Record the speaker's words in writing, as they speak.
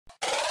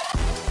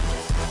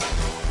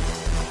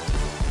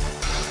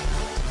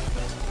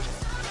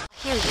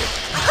Hear you.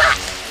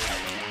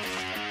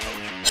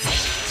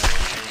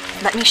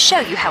 Let me show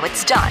you how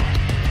it's done.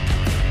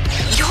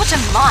 Your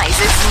demise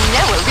is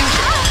no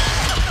illusion.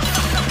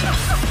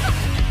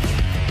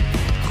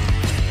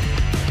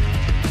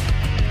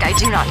 I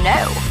do not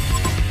know.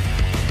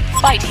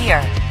 Fight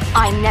here.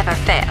 I never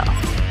fail.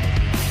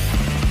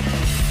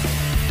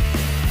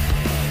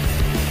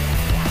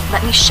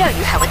 Let me show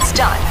you how it's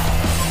done.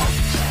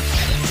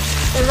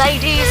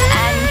 Ladies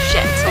and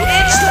gentlemen,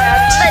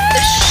 let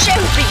the show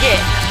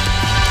begin.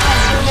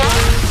 And now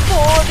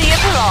for the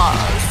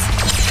applause.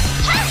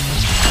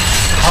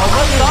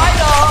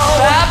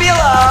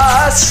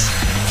 Fabulous!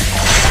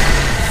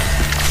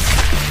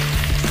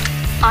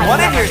 One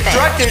of your fail.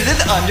 structures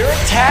is under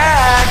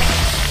attack!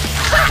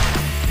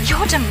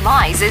 Your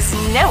demise is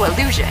no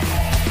illusion.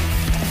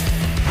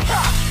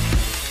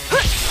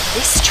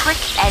 This trick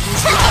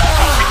ends with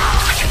pain.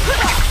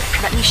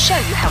 Let me show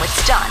you how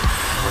it's done.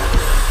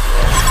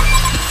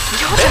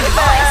 Your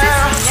demise is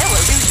no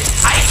illusion.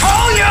 I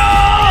told you!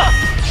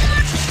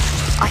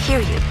 I hear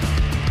you.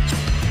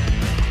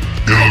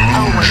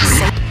 Always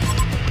say.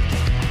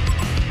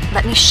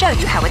 Let me show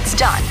you how it's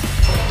done.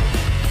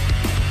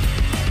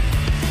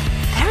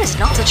 There is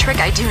not a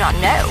trick I do not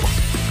know.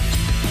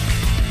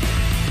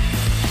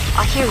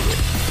 I hear you.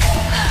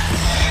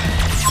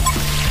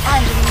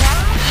 And now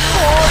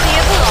for the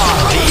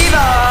applause.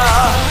 Diva!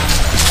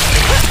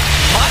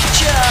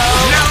 Macho!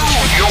 Know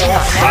your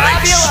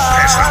place,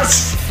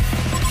 peasant!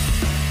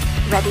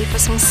 Ready for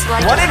some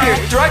sleight One of of your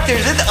hand?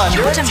 structures is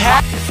under Your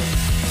attack!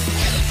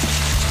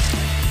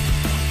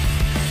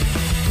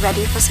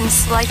 Ready for some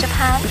sleight of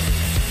hand?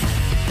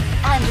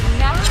 And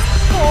now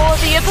for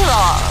the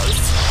applause.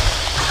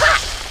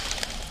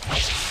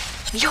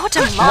 Your One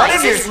of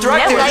demise your is no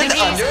structures is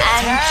ladies under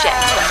and attack.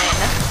 gentlemen.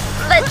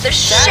 Let the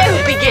show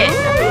begin.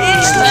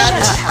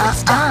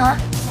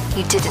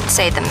 You didn't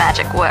say the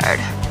magic word.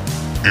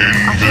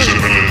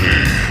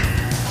 Invisibility.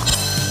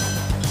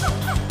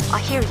 I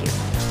hear you.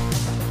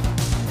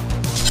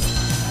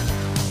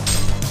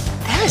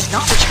 There is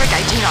not a trick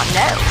I do not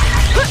know.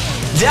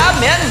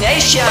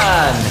 Domination!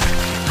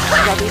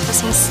 Ready for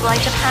some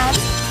sleight of hand?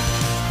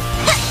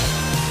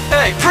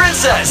 Hey,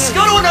 princess!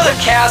 Go to another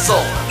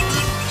castle!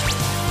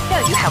 Show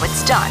you how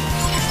it's done.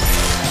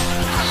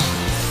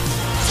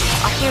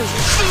 I hear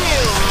you.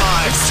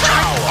 This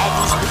trick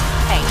ends with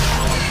pain.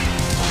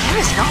 There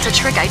is not a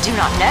trick I do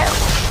not know.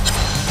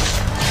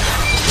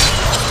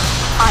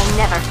 I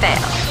never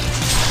fail.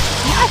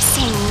 You have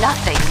seen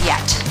nothing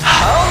yet.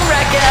 HoN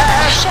Wretched!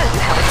 I'll show you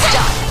how it's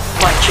done.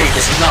 My cake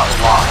is not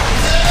long.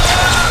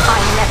 I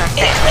never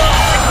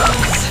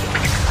fail.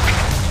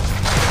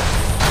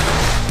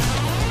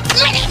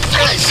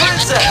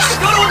 Princess!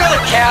 Go to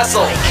another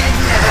castle!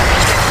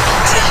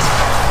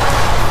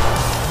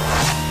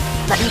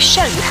 Let me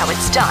show you how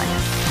it's done.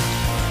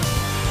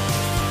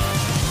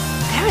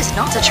 There is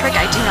not a trick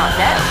I do not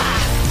know.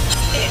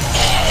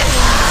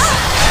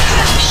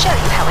 Let me show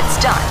you how it's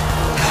done.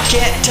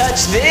 Can't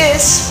touch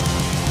this!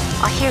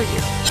 I hear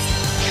you.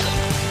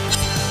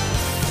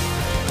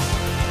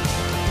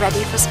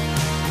 Ready for some...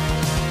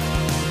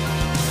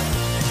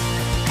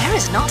 There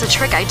is not a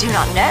trick I do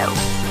not know.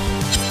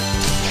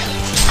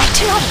 I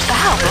do not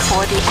bow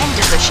before the end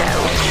of the show.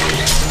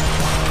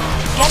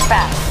 Get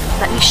back.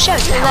 Let me show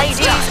you how it's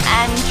done. Ladies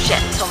and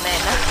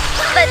gentlemen,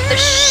 let the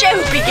show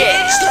begin.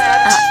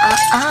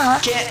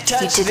 Can't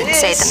You touch didn't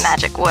this! say the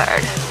magic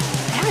word.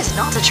 There is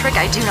not a trick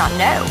I do not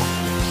know.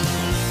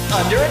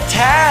 Under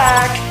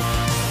attack!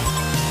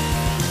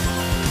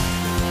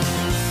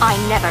 I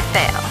never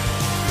fail.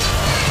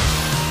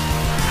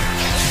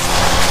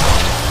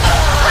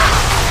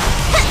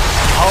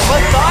 Let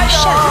me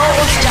show you how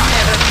it's done.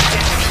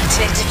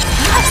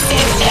 You have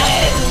seen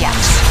nothing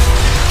yet.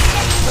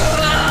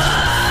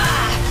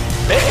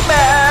 Big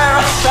Bear!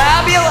 I never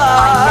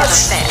Fabulous!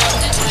 fail.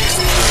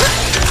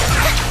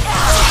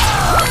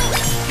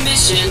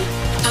 Mission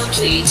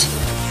complete.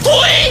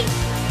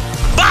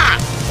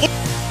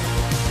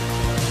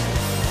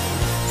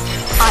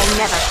 I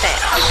never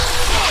fail.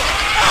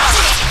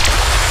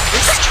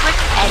 This trick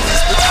ends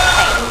with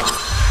pain.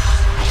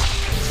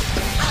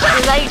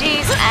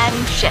 Ladies and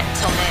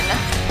gentlemen,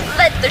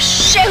 let the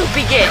show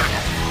begin.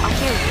 I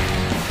hear you.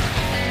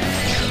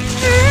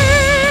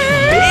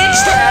 Big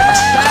Step!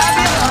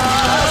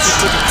 You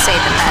didn't say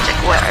the magic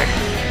word.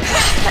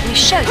 Let me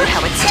show you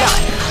how it's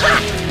done.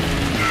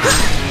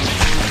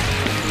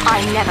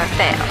 I never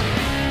fail.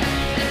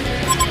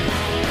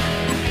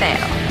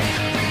 Fail.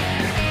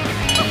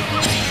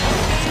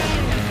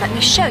 Let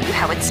me show you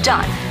how it's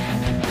done.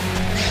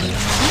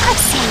 You have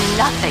seen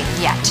nothing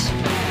yet.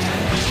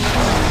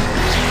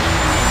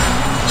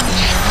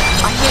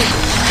 I hear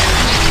you.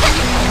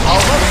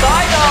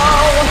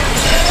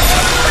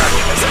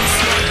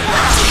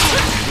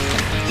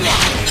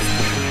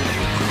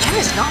 There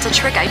is not a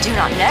trick I do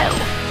not know.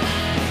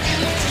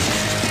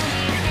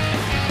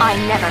 I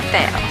never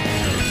fail.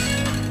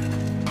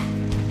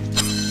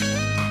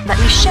 Let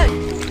me show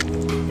you.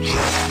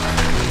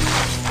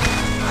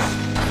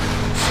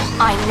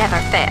 I never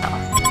fail.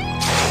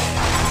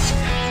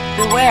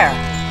 Beware.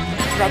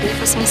 Ready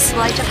for some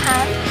sleight of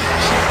hand?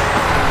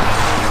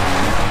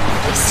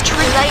 This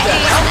trick,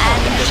 ladies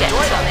and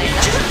gentlemen,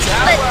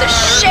 let the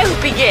show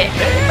begin!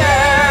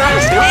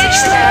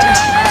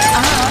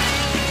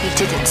 He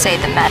didn't say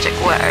the magic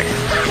word.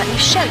 Let me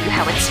show you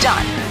how it's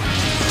done.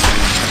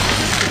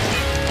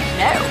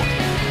 No.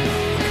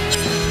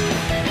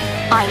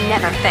 I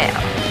never fail.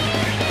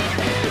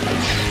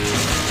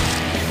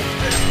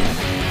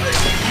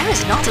 There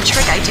is not a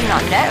trick I do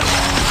not know.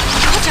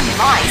 Your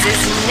demise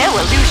is no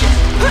illusion.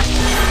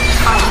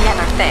 I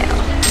never fail.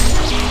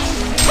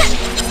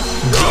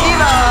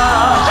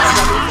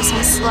 Ready for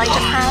some sleight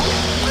of hand?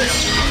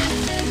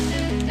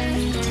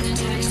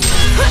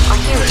 I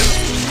hear you.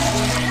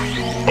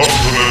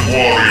 Ultimate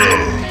Warrior.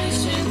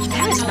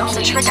 There is not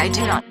a trick I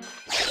do not.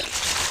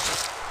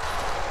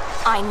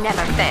 I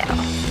never fail.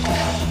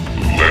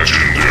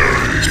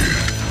 Legendary.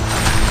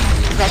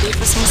 Ready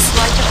for some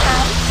sleight of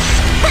hand?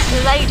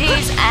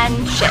 Ladies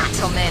and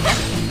gentlemen,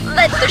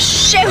 let the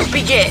show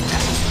begin!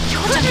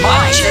 Your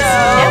demise is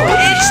no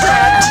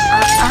illusion.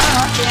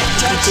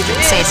 You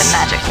didn't say the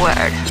magic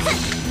word.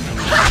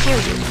 I hear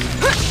you.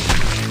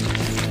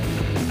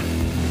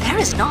 There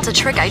is not a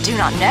trick I do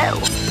not know.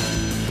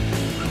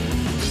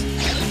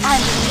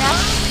 And now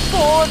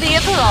for the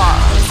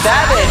applause.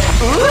 Savage!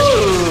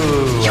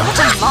 Ooh! Your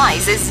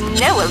demise is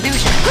no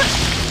illusion.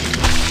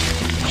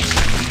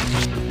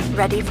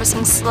 Ready for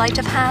some sleight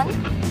of hand?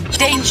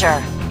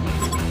 Danger.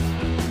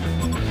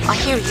 I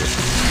hear you.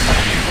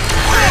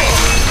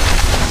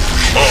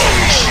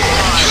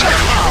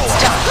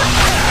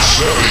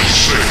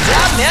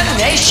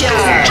 Domination!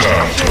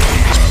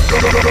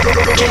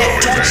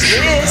 Can't touch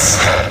this!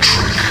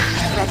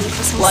 Ready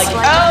for some Like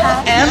sleight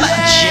of hand?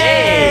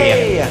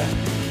 OMG!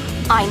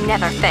 I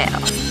never fail.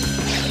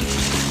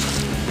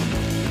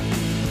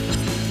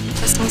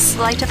 For some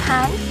sleight of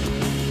hand?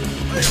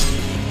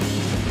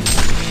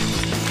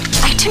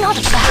 I do not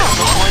bow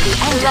before the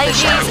end.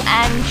 Ladies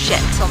and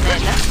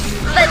gentlemen,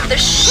 let the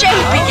show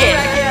begin!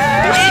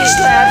 Bitch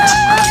slapped!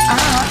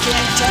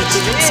 You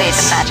didn't say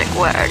the magic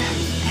word.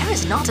 There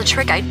is not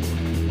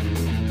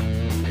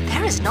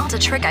a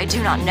trick I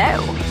do not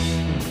know.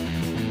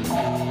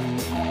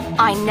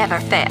 I never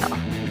fail.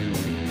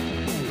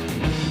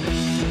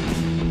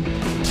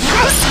 You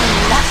have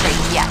seen nothing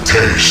yet.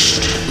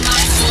 Taste.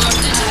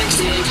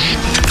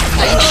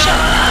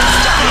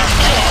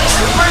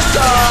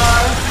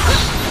 Superstar!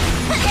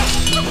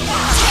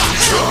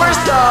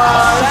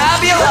 Superstar!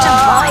 Your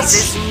demise Fabulous!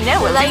 is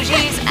no illusion.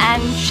 Ladies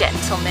and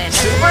gentlemen,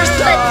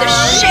 Superstar! let the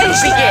show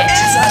begin!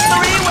 It's a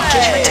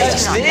three-way!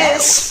 Touch not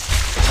this!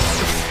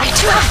 I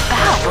do not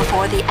bow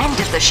before the end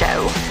of the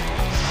show.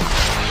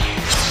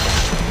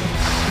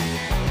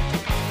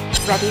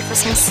 Ready for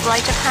some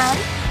sleight of hand?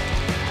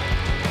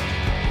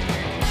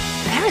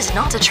 There is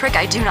not a trick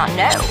I do not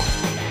know.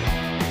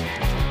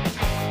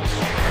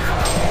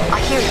 I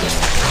hear you.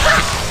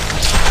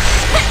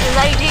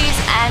 Ladies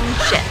and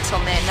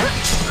gentlemen,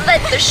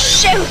 let the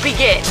show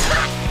begin!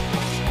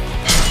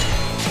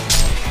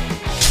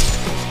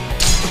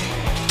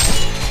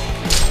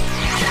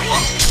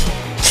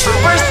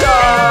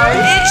 Superstar!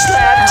 Bitch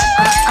slapped!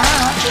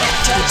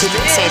 You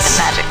didn't say the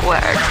magic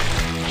word.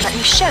 Let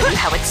me show you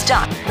how it's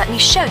done. Let me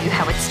show you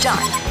how it's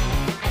done.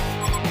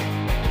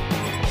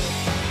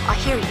 I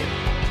hear you.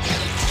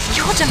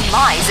 Your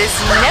demise is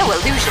no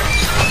illusion.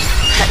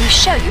 Let me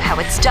show you how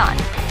it's done.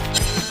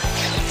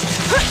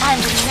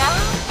 And now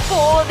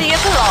for the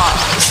applause.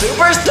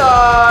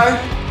 Superstar!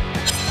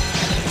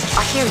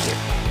 I hear you.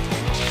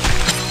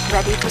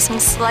 Ready for some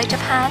sleight of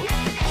hand?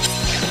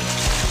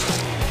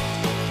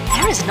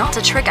 There is not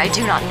a trick I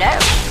do not know.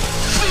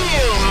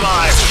 Feel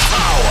my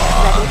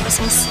power. Ready for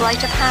some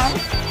sleight of hand?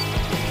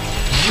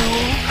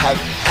 You have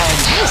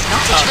There is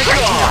not a trick I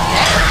do not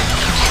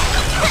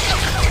know.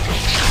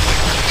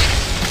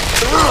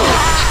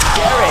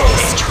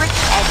 This trick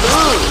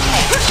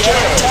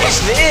Can't touch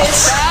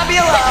this!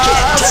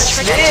 Fabulous!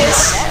 Touch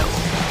this!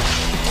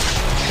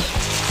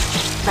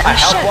 Let A me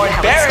show you Hellborn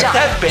how it's Barrack done.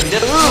 has been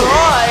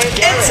destroyed!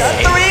 It's a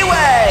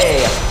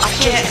three-way!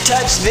 Can't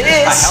touch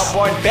this! A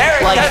Hellborn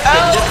Barrack has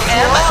been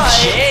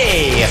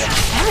destroyed!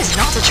 There is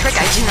not a trick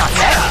I do not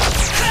know.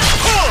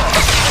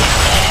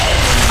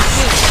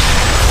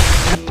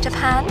 Of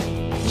hand,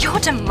 your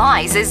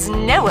demise is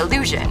no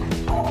illusion.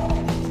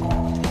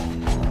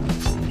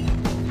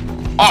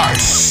 I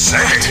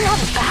say. Do not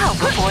bow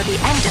before the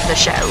end of the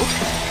show.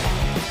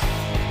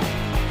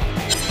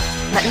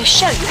 Let me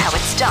show you how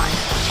it's done.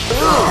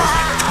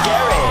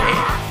 Gary!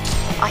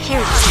 I hear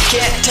you.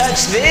 Can't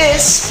touch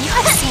this! You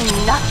have seen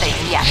nothing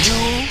yet.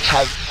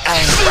 Have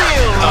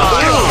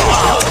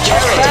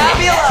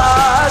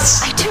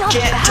Fabulous! I do not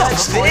Can't bow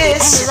touch before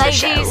this! the end of the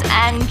show. Ladies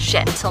and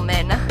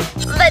gentlemen,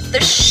 let the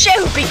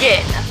show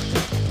begin.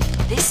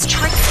 This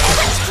trick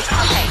ends with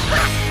pain.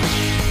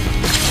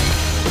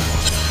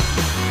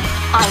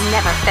 I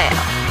never fail.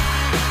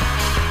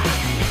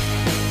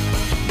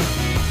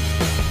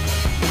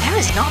 There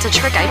is not a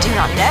trick I do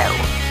not know.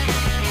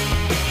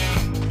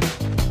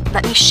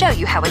 Let me show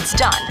you how it's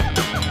done.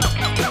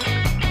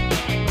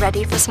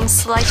 Ready for some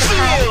sleight of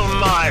hand? Feel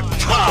my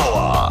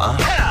power.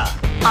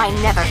 I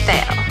never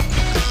fail.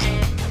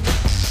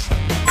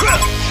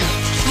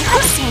 You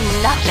have seen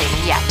nothing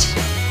yet.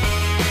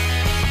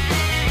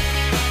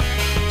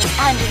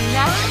 And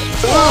now,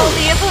 all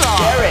the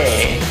applause.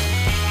 Scary.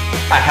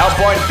 A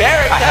hellborn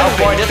barrack has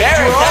been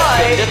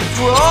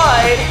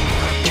destroyed.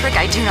 Trick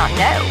I do not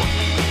know.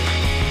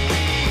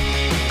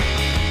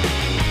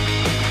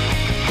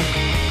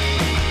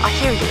 I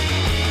hear you.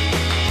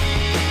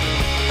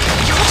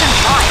 Your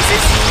demise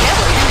is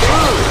never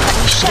Let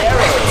me show you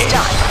how it's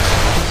done.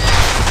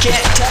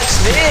 Can't touch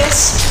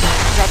this.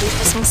 Ready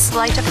for some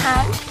sleight of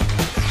hand?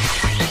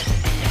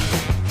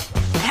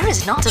 There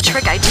is not a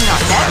trick I do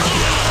not know.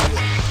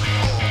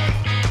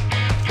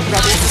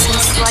 Ready for some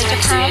sleight of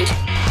hand?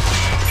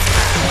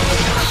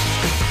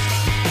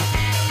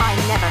 I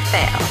never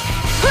fail.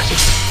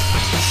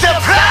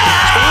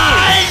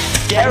 Surprise!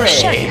 Let me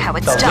show you how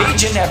it's the done.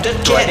 Legion have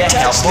destroyed the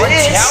touch hellborn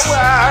this.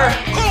 tower.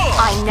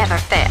 I never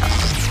fail.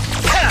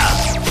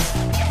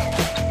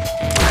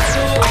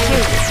 I hear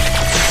you.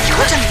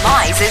 Your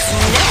demise is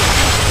never.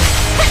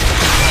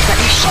 Let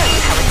me show you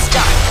how it's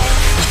done.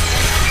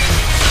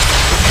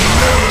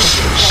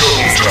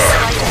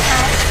 Sleight of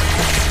hand?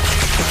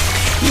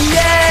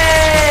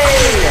 Yay!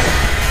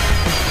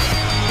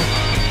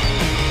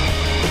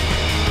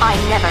 I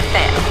never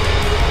fail.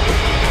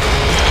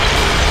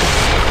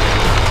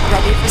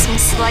 Ready for some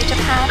sleight of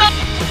hand?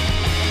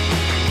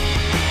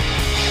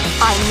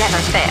 I never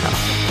fail.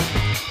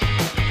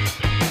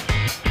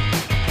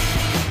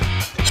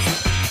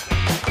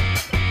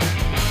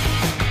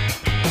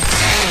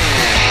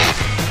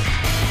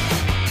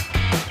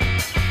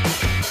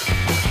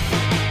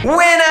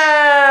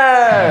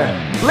 Winner!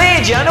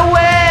 Legion away!